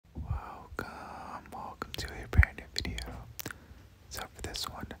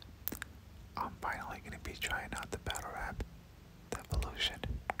trying out the battle rap, the evolution.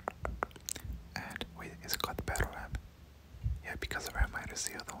 And wait, is it called the battle rap? Yeah, because the ram might is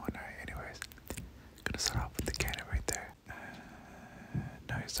the other one. Alright, anyways. Gonna start off with the cannon right there.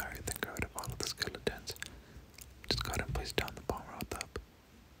 Nice, alright, then go to follow the skeletons. Just go ahead and place down the bomb roll up.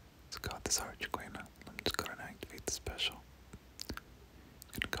 Let's go with this Archer Queen. Let me just go ahead and activate the special.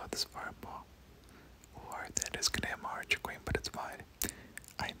 Gonna go with this fireball. Alright, that is gonna hit my Archer Queen, but it's fine.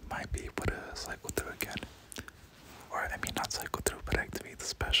 I might be able to cycle through again. Or, I mean, not cycle through, but activate the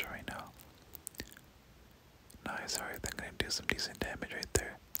special right now. Nice, alright, I'm gonna do some decent damage right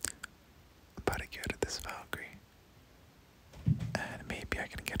there. About to get rid of this Valkyrie. And maybe I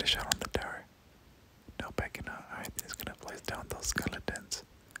can get a shot on the tower. Nope, I cannot. Alright, he's gonna place down those skeletons.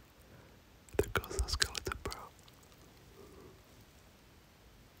 There goes the skeleton, bro.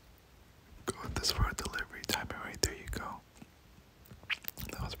 Go with this for a delivery timer right there, you go.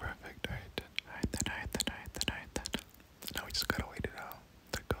 That was perfect. Alright then. Now we just gotta wait it out.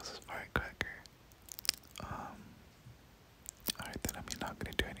 There goes this firecracker. Alright then, I mean, not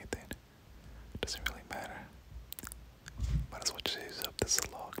gonna do anything. Doesn't really matter. Might as well just use up this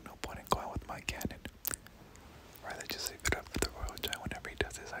log. No point in going with my cannon. Rather just save it up for the royal giant. Whenever he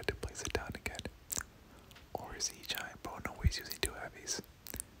does decide to place it down again. Or is he giant, bro? No, he's using two heavies.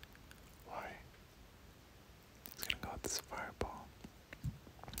 Why? He's gonna go with this fireball.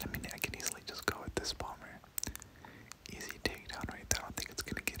 I mean, I can easily just go with this bomber. Easy takedown right there. I don't think it's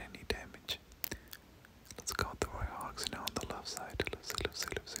gonna get any damage. Let's go with the Royal Hawks now on the left side.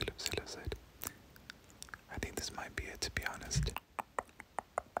 Left side. I think this might be it, to be honest.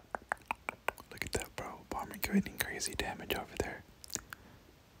 Look at that, bro. Bomber getting crazy damage over there.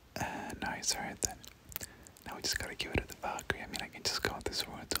 Nice, alright then. Now we just gotta give it to the Valkyrie. I mean, I can just go with this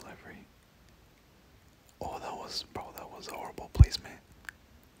royal delivery. Oh, that was a horrible placement.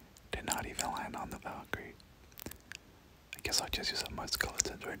 Did not even land on the Valkyrie. I guess I'll just use up my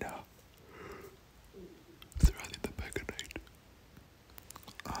skeletons right now. Surrounding the Mega Knight.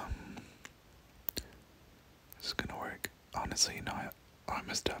 This is gonna work. Honestly, you know, I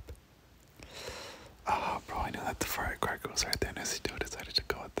messed up. Bro, I knew that the firecracker was right there, and I still decided to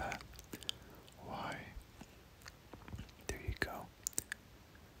go with that. Why? There you go.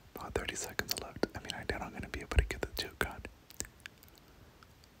 About 30 seconds left. I mean, I doubt I'm gonna be able to get the juke on.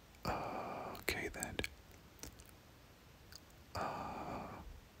 Okay then.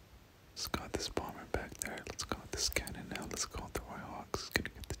 Let's go with this bomber back there. Let's go with this cannon now. Let's go with the Royal Hawks. Gonna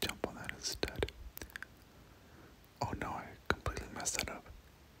get the jump on that instead. Oh no, I completely messed that up.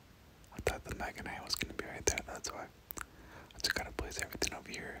 I thought the Mega Knight was gonna be right there, that's why. I just gotta place everything over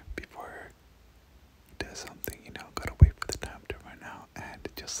here before he does something, you know, gotta wait for the time to run out, and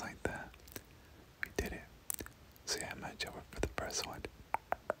just like that, we did it. So yeah, match over for the first one.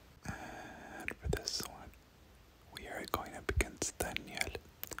 And for this one, we are going up against Daniel.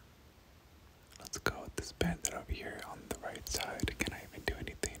 Let's go with this bandit over here on the right side. Can I even do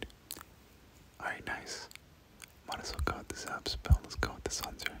anything? Alright, nice. Might as well go with the zap spell. Let's go with this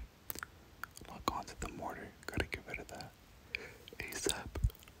Hunter. Lock onto the mortar. Gotta get rid of that. ASAP.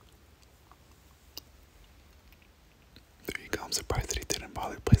 There you go. I'm surprised that he didn't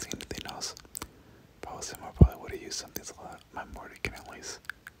bother placing anything else. If I was him, I probably would have used something so that my mortar can at least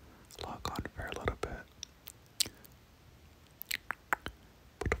lock on for a little bit.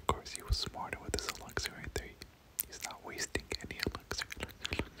 But of course, he was smarter with his elixir right there. He's not wasting any elixir.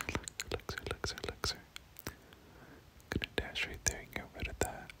 Gonna dash right there and get rid of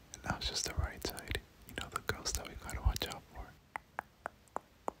that. And now it's just the right side. You know, the ghost that we gotta watch out for.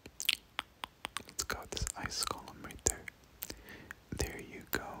 Let's go with this ice column right there. There you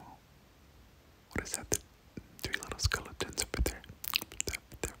go. What is that? The three little skeletons over there.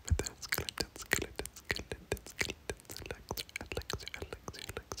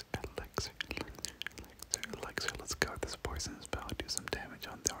 Elixir. Let's go with this poison spell. Do some damage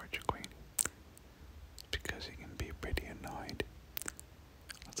on the Archer Queen. Because he can be pretty annoyed.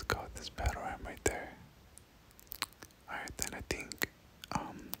 Let's go with this battle ram right there. Alright, then I think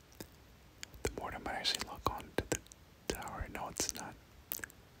the mortar might actually lock on to the tower. No, it's not.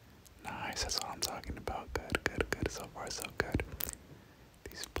 Nice, that's what I'm talking about. Good. So far, so good.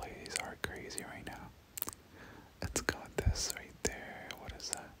 These plays are crazy right now. Let's go with this right there. What is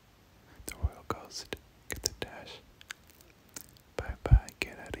that? The Royal Ghost. Get the dash. Bye bye.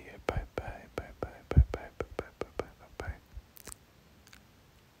 Get out of here. Bye bye.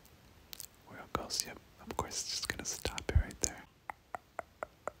 Royal Ghost. Yep. Of course, it's just gonna stop it right there.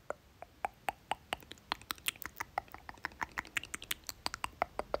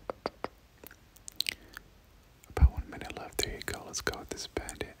 About 1 minute left. There you go. Let's go with this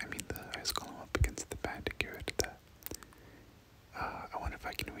bandit. I mean, the ice column up against the bandit here.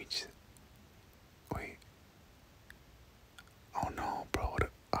 I can reach it. Wait. Oh no, bro.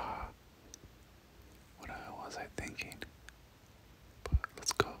 What was I thinking? But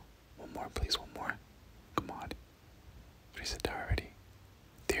let's go. One more, please. One more. Come on. Freeze it already.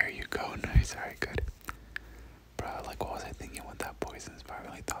 There you go. Nice. Alright, good. Bro, like, what was I thinking with that poisons? But I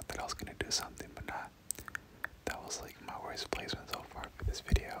really thought that I was gonna do something, but not. That was like my worst placement so far for this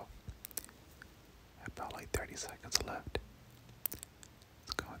video. About like 30 seconds left.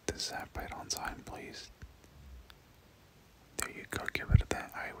 Let's go with this zap right on time, please. There you go, get rid of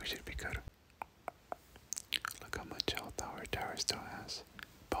that. Alright, we should be good. Look how much health our tower still has.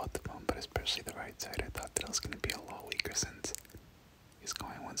 Both of them, but especially the right side. I thought that it was going to be a lot weaker since he's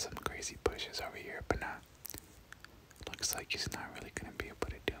going with some crazy pushes over here, but not. Looks like he's not really going to be able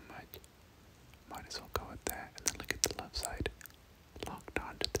to do much. Might as well go with that. And then look at the left side. Locked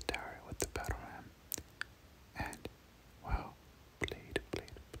onto the tower with the battle ram. And, wow. Blade.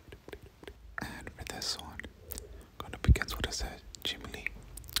 And for this one, going up against what is that? Jimmy Lee.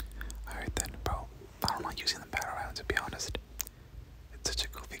 Alright then, bro. I don't like using the battle ram, to be honest. It's such a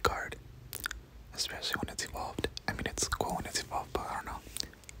goofy card. Especially when it's evolved. I mean, it's cool when it's evolved, but I don't know.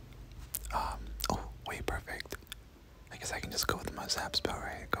 Oh, wait, perfect. I guess I can just go with my zap spell,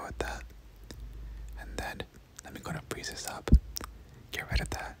 right? Go with that. And then, let me go to freeze this up. Get rid of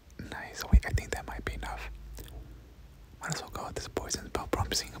that. Nice. Wait, I think that might be enough. Might as well go with this poison spell, bro.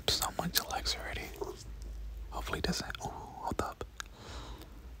 I'm seeing up so much Alex already. Hopefully it doesn't. Oh, hold up.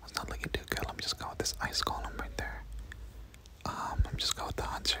 It's not looking too good. Let me just go with this ice column right there. Let me just go with the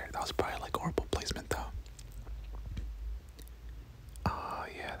hunter. That was probably like horrible placement though. Oh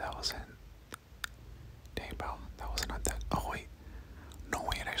yeah, that wasn't. Dang, bro, that wasn't not that. Oh wait, no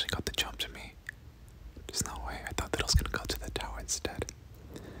way, it actually got the jump to me. There's no way. I thought that I was gonna go to the tower instead.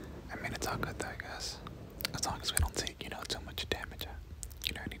 I mean, it's all good though, I guess. As long as we don't take, too much damage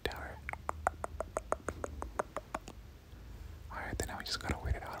at, any tower. Alright, then now we just gotta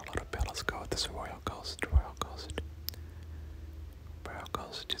wait it out a little bit. Let's go with this Royal Ghost. Royal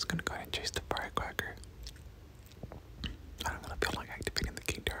Ghost is gonna go ahead and chase the Firecracker. I don't really feel like activating the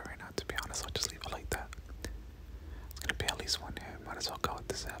King Tower right now, to be honest. I'll just leave it like that. It's gonna be at least one hit. Might as well go with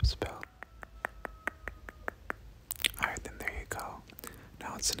the Zap spell. Alright, then there you go.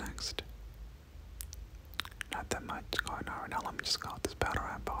 Now what's next? Not that much going on right now. Let me just go with this battle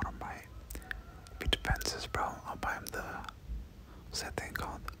ram bottom right. If he defenses, bro, I'll buy him the. What's that thing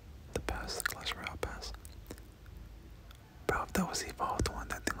called? The pass, the Clash Royale pass. Bro, if that was evolved one,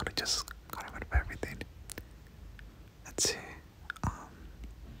 that thing would have just got rid of everything. Let's see.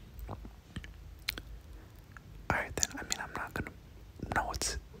 Alright then, I mean, I'm not gonna. No,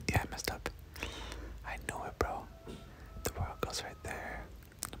 it's. Yeah, I messed up. I knew it, bro. The Royal goes right there.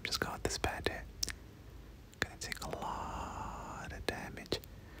 I'm just going with this bandit. Gonna take a lot of damage.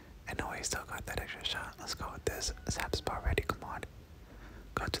 I know he still got that extra shot. Let's go with this. Zap spot ready, come on.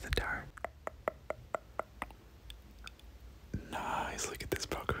 Go to the tower. Nice, look at this,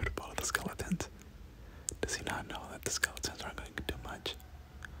 bro. Get rid of all of the skeletons. Does he not know that the skeletons aren't going to do much?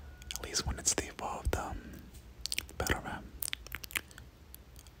 At least when it's the evolved battle ram.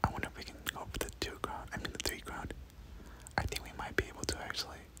 I wonder if we can go for the 2 ground. I mean the 3 ground. I think we might be able to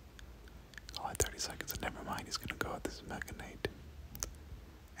actually. Oh, 30 seconds. And never mind, he's gonna go with this Mega Knight.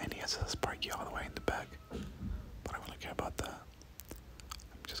 And he has a Sparky all the way in the back. But I don't really care about that.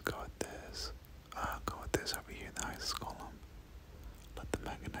 Let me just go with this. Go with this over here, the ice column. Let the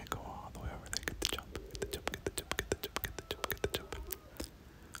Mega Knight go all the way over there. Get the jump. Get the jump. Get the jump. Get the jump. Get the jump. Get the jump.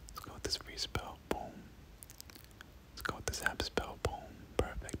 Let's go with this freeze spell. Boom. Let's go with this zap spell. Boom.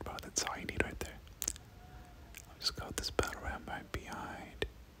 Perfect, bro. That's all you need right there. Let me just go with this battle ram right behind.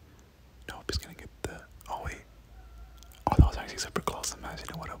 Nope, he's gonna get the. Oh wait. Oh, that was actually super close. Imagine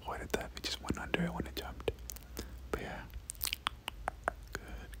it would have avoided that if he just went under it when it jumped. But yeah.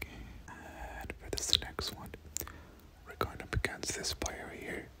 Good game. And for this next one, we're going up against this player right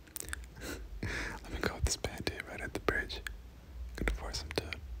here. Let me go with this bandit right at the bridge. I'm gonna force him to.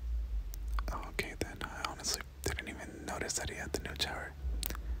 Oh, okay, then I honestly didn't even notice that he had the new tower.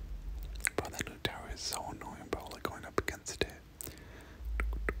 Bro, that new tower is so annoying, bro. Like going up against it.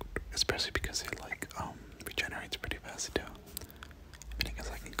 Especially because it like regenerates pretty fast too. I mean, I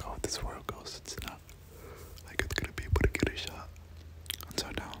guess I can go with this Royal Ghost. It's not like it's gonna be able to get a shot. So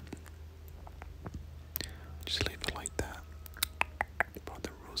now, just leave it like that. Brought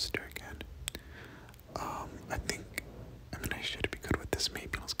the rooster again. I think. I mean, I should be good with this.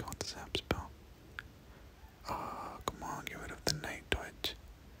 Maybe let's go with the zap spell. Come on, get rid of the Night Twitch.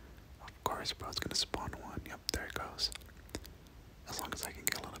 Of course, bro. It's gonna spawn one. Yep, there it goes. As long as I can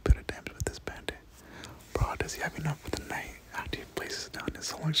get a little bit of damage with this bandit. Bro, does he have enough for the night after he places down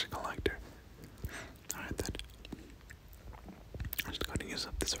his elixir collector? Alright then. I'm just going to use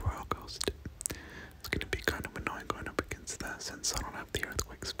up this Royal Ghost. It's going to be kind of annoying going up against that since I don't have the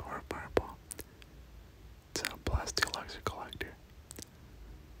Earthquake Spell or Fireball to blast the elixir collector.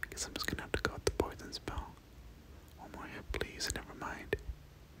 I guess I'm just going to have to go with the Poison Spell. One more hit please, never mind.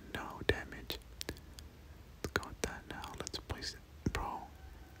 No damage. Let's go with that now. Let's place it. Bro.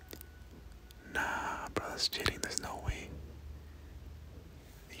 Nah, bro, that's cheating. There's no way.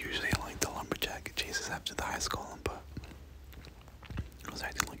 Usually I like the Lumberjack. It chases after the Ice Golem, but it was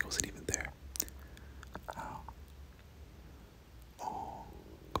acting like it wasn't even there. Ow. Oh,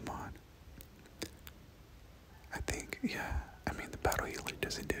 come on. I think, yeah. I mean, the Battle Healer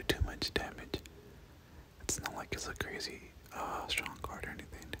doesn't do too much damage. It's not like it's a crazy strong card or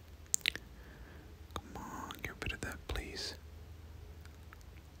anything. Come on, get rid of that, please.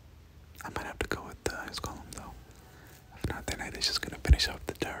 I might have to go with the Ice Golem, though. If not, the Knight is just gonna finish off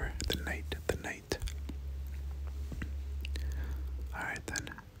the tower. The Knight. Alright then.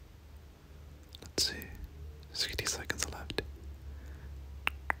 Let's see. 60 seconds left.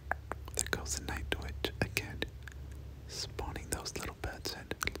 There goes the Night Witch again. Spawning those little beds in.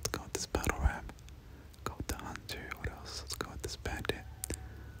 Let's go with this Battle Ram. Go with the Hunter. What else? Let's go with this Bandit.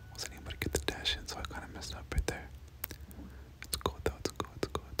 Wasn't able to get the dash in, so I kinda messed up right there. Let's go though. Let's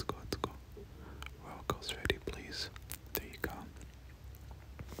go. Royal Ghost ready, please. There you go.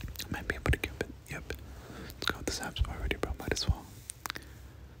 I might be able to get it. Yep. Let's go with this Abs already, bro. Might as well.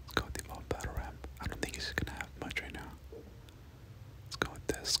 Let's go with the Evolved Battle Ram. I don't think he's gonna have much right now. Let's go with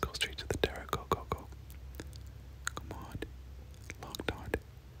this. Go straight to the tower. Go. Come on. Locked on.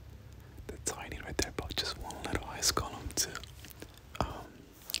 That's all I need right there, bro. Just one little Ice Golem to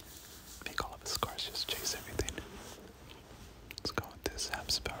make all of his scars just chase everything. Let's go with this Ab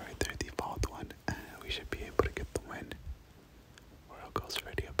spell right there, the evolved one, and we should be able to get the win. Royal Ghost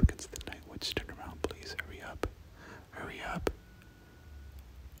ready up against the Night Witch. Turn around, please. Hurry up.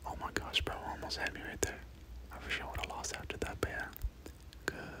 Oh my gosh, bro, almost had me right there. I for sure would have lost after that, but yeah.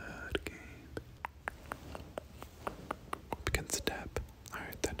 Good game. Up against the Dap.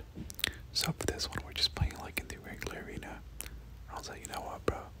 Alright then. So for this one, we're just playing like in the regular arena. I was like, you know what,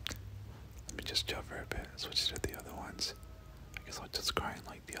 bro? Let me just jump for a bit, switch to the other ones. I guess I'll just grind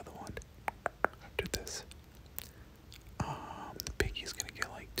like the other one after this. The Piggy's gonna get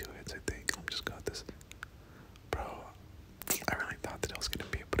like 2 hits, I think. I'm just got this. Bro, I really thought that I was gonna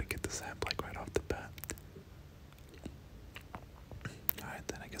be able to get the Zap like right off the bat. Alright,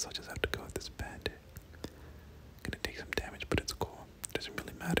 then I guess I'll just have to go with this Bandit. Gonna take some damage, but it's cool. Doesn't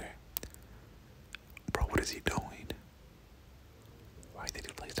really matter. Bro, what is he doing? Why did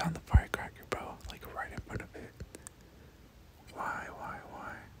he place down the firecracker, bro? Like right in front of it. Why?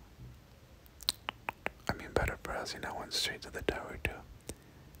 I mean, better for us, you know, went straight to the tower too.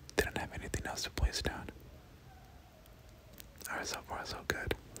 Didn't have anything else to place down. Alright, so far so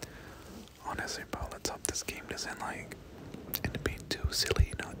good. Honestly, bro, let's hope this game doesn't like end up being too silly,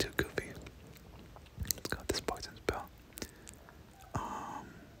 you know, too goofy. Let's go with this Poison Spell.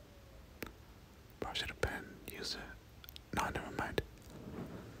 Bro, should have been used it. No, never mind.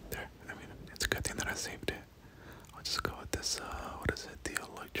 There, I mean, it's a good thing that I saved it. I'll just go with this, what is it, the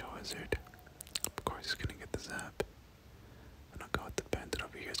Electro Wizard. Of course, he's gonna get the Zap. And I'll go with the Bandit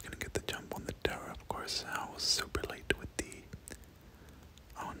over here. He's gonna get the jump on the tower. Of course, I was super late with the.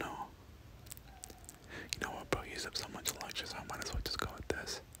 Oh no. You know what, bro? He used up so much Electro, so I might as well just go with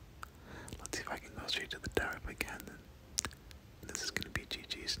this. Let's see if I can go straight to the tower. If I can, then this is gonna be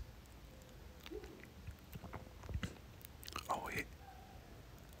GG's. Oh wait.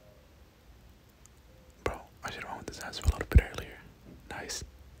 Bro, I should have went with this Asper a little bit earlier. Nice.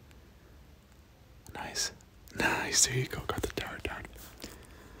 There you go. Got the tower down.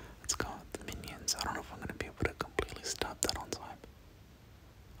 Let's go with the minions. I don't know if I'm gonna be able to completely stop that on time.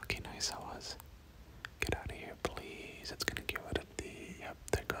 Okay, nice. I was. Get out of here, please. It's gonna get rid of the. Yep,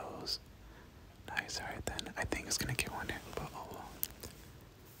 there goes. Nice. Alright then. I think it's gonna get one hit, but oh well.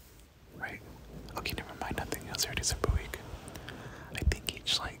 Right. Okay, never mind. Nothing else. Already super weak. I think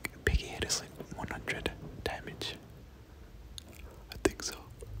each like piggy hit is like 100 damage. I think so.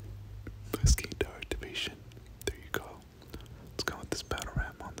 Let's get our activation. There you go. Let's go with this Battle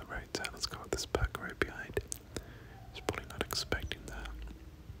Ram on the right side. Let's go with this pack right behind. He's probably not expecting that.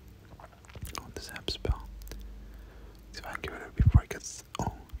 Go with this Zap spell. See if I can get rid of it before it gets.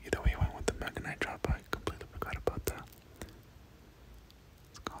 Oh, either way, I went with the Mega Knight drop. I completely forgot about that.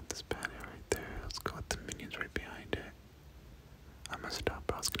 Let's go with this Bandit right there. Let's go with the minions right behind it. I messed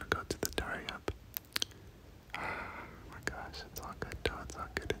up. I was gonna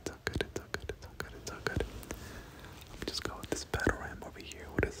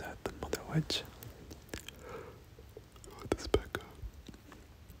much. Go with this back up.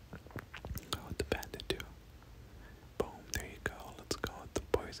 Go with the bandit too. Boom, there you go. Let's go with the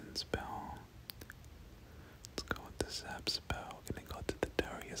poison spell. Let's go with the zap spell. Gonna go to the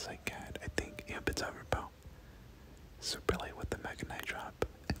tower, yes I can. I think, yep, it's over, bro. Super late with the Mega Knight drop.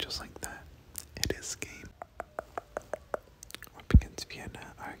 And just like that, it is game. Up against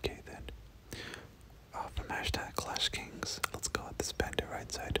Vienna. Okay then. From hashtag Clash Kings, let's go with this bandit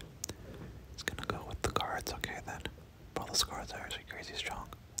right side. It's gonna go with the cards, okay then. All those cards are actually crazy strong.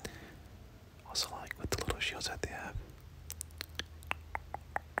 Also like with the little shields that they have.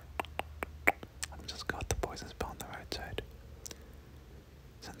 I'm just got the poison spell on the right side.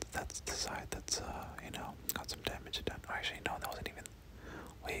 Since that's the side that's you know, got some damage done. Actually no, that wasn't even,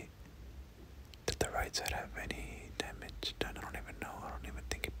 wait. Did the right side have any damage done? I don't even know. I don't even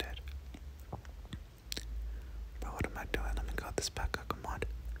think it did. Bro, what am I doing? Let me got this back up. Come on.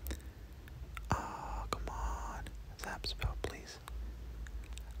 Oh, come on. Zap spell, please.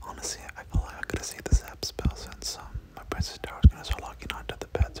 Honestly, I feel like I could have saved the zap spell since my Princess Tower was gonna start locking onto the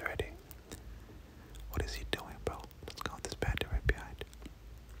beds already. What is he doing, bro? Let's go with this bandit right behind.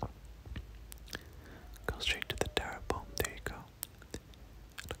 Go straight to the tower. Boom. There you go.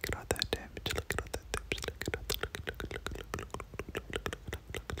 Look at all that damage. Look at all that damage. Look at all that.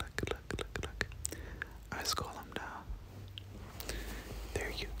 Look. Ice Golem now.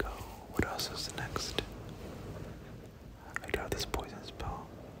 There you go. What else is next? I got this poison spell.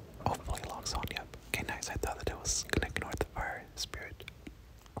 Hopefully locks on. Yep. Okay, nice. I thought that it was gonna ignore the fire spirit.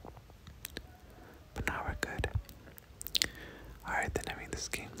 But now we're good. Alright then, I mean this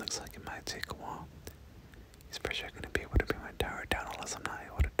game looks like it might take a while. He's for sure gonna be able to bring my tower down unless I'm not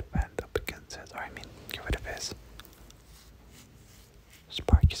able to defend up against his, or I mean, get rid of his.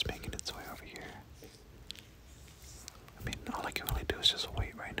 Spark is making its way over here. I mean, all I can really do is just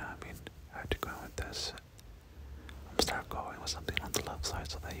wait right now. I mean, I have to go in with this. I'm gonna start going with something on the left side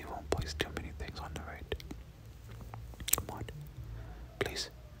so that he won't place too many things on the right. Come on. Please.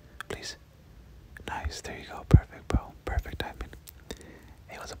 Please. Nice. There you go. Perfect, bro. Perfect timing.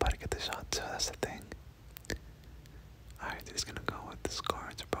 He was about to get the shot, so that's the thing. Alright, he's gonna go with this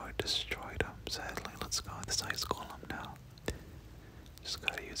card to probably destroy them. Sadly, let's go with this Ice Golem now. Just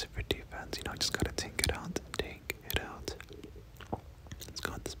gotta use it for defense, you know, just gotta tank it out. Tank it out. Let's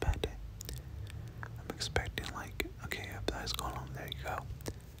go with this bandit. I'm expecting like, okay, yep, the Ice Golem, there you go.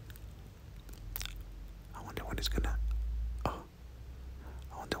 I wonder when he's gonna, oh.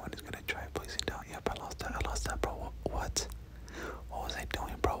 I wonder when he's gonna try placing down. Yep, I lost that, bro. What? What was I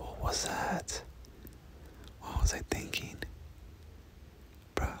doing, bro? What was that? What was I thinking?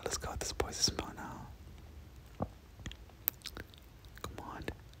 Bro, let's go with this poison spell now. Come on.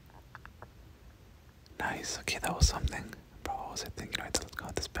 Nice. Okay, that was something. Bro, what was I thinking? Right, so let's go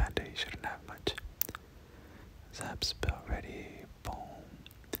with this bandit. You shouldn't have much. Zap spell ready. Boom.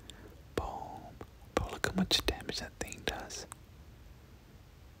 Boom. Bro, look how much damage that thing does.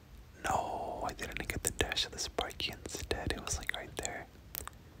 No, I didn't get the dash of the Sparky instead. It was like right there.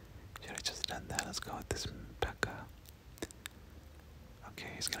 Should have just done that. Let's go with this P.E.K.K.A. Okay,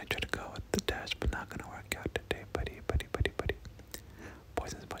 he's gonna try to go with the dash, but not gonna work out today, buddy.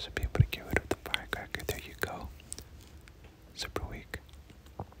 Poison's supposed to be able to get rid of the firecracker. There you go. Super weak.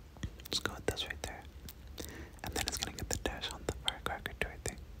 Let's go with this right there. And then it's gonna get the dash on the firecracker too, I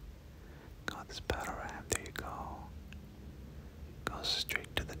think. Go with this battle ram. There you go. Goes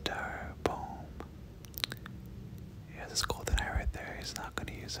straight to the tower. Boom. Yeah, this golden eye right there. He's not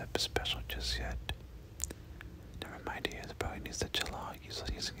gonna use that special just yet. Never mind, he is, bro. He needs to chill out. He's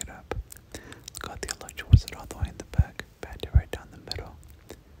using it up. Got the Electro Wizard all the way in the back. Bandit right down the middle.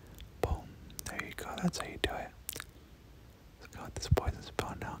 Boom. There you go. That's how you do it. Let's go with this poison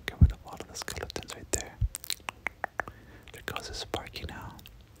spell now. Get rid of all of the skeletons right there. There goes the Sparky now.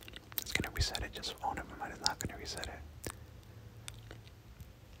 It's gonna reset it. Just, oh, never mind. It's not gonna reset it.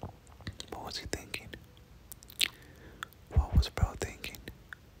 What was he thinking? What was bro thinking?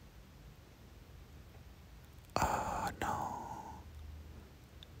 No.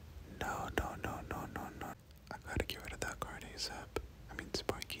 I gotta get rid of that card ASAP. I mean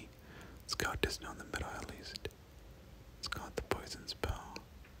Sparky. Let's go with Disney on the middle at least. Let's go with the poison spell.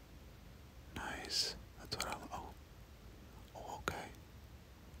 Nice. That's what oh, okay.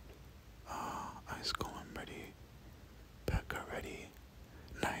 Ice Golem ready. P.E.K.K.A. ready.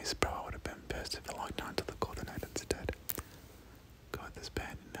 Nice, bro. I would have been pissed if it locked onto the Golden Knight instead. Go with this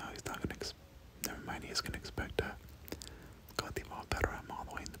bandit now. He's not gonna never mind, he's gonna expect that. Got the Evolved Battle Ram all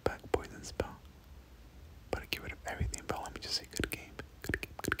the way in the back. Poison spell. But I get rid of everything, bro. Let me just say good game. Good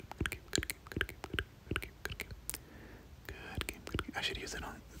game. I should use it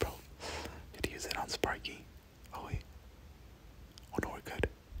on, bro. Sparky. Oh wait. Oh no, we're good.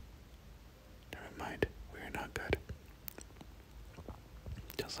 Never mind. We are not good.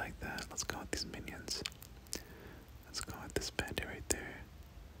 Just like that. Let's go with these minions.